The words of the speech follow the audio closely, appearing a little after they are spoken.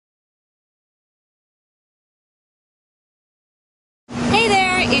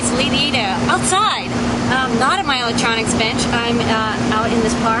need outside, not at my electronics bench. I'm out in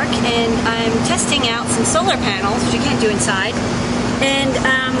this park, and I'm testing out some solar panels, which you can't do inside. And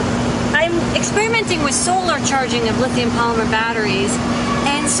I'm experimenting with solar charging of lithium polymer batteries.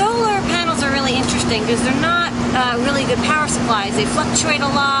 And solar panels are really interesting because they're not really good power supplies. They fluctuate a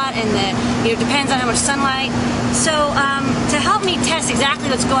lot, and it depends on how much sunlight. So to help me test exactly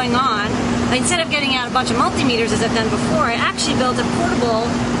what's going on, instead of getting out a bunch of multimeters as I've done before, I actually built a portable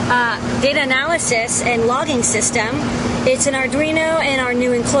data analysis and logging system. It's an Arduino in our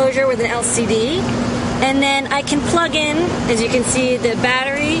new enclosure with an LCD. And then I can plug in, as you can see, the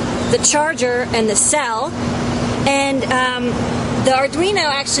battery, the charger, and the cell. And the Arduino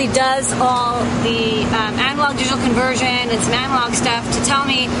actually does all the analog digital conversion and some analog stuff to tell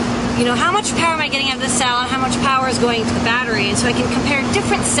me, how much power am I getting out of the cell and how much power is going to the battery. And so I can compare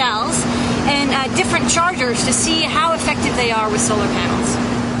different cells and different chargers to see how effective they are with solar panels.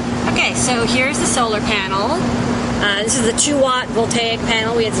 Okay, so here's the solar panel. This is the 2-watt voltaic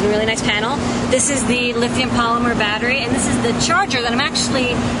panel. We had some really nice panel. This is the lithium polymer battery, and this is the charger that I'm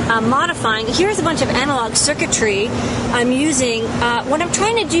actually modifying. Here's a bunch of analog circuitry I'm using. What I'm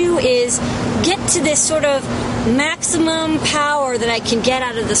trying to do is get to this sort of maximum power that I can get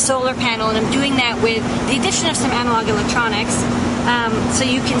out of the solar panel, and I'm doing that with the addition of some analog electronics. So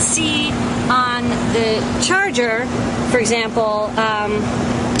you can see on the charger, for example,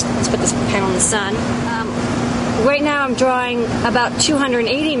 let's put this panel in the sun. Right now I'm drawing about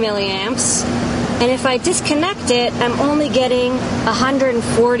 280 milliamps, and if I disconnect it, I'm only getting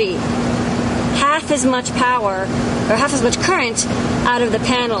 140. Half as much power, or half as much current out of the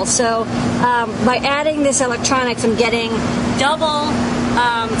panel. So by adding this electronics, I'm getting double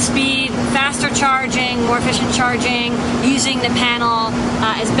speed, faster charging, more efficient charging, using the panel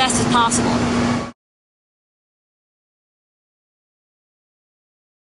as best as possible.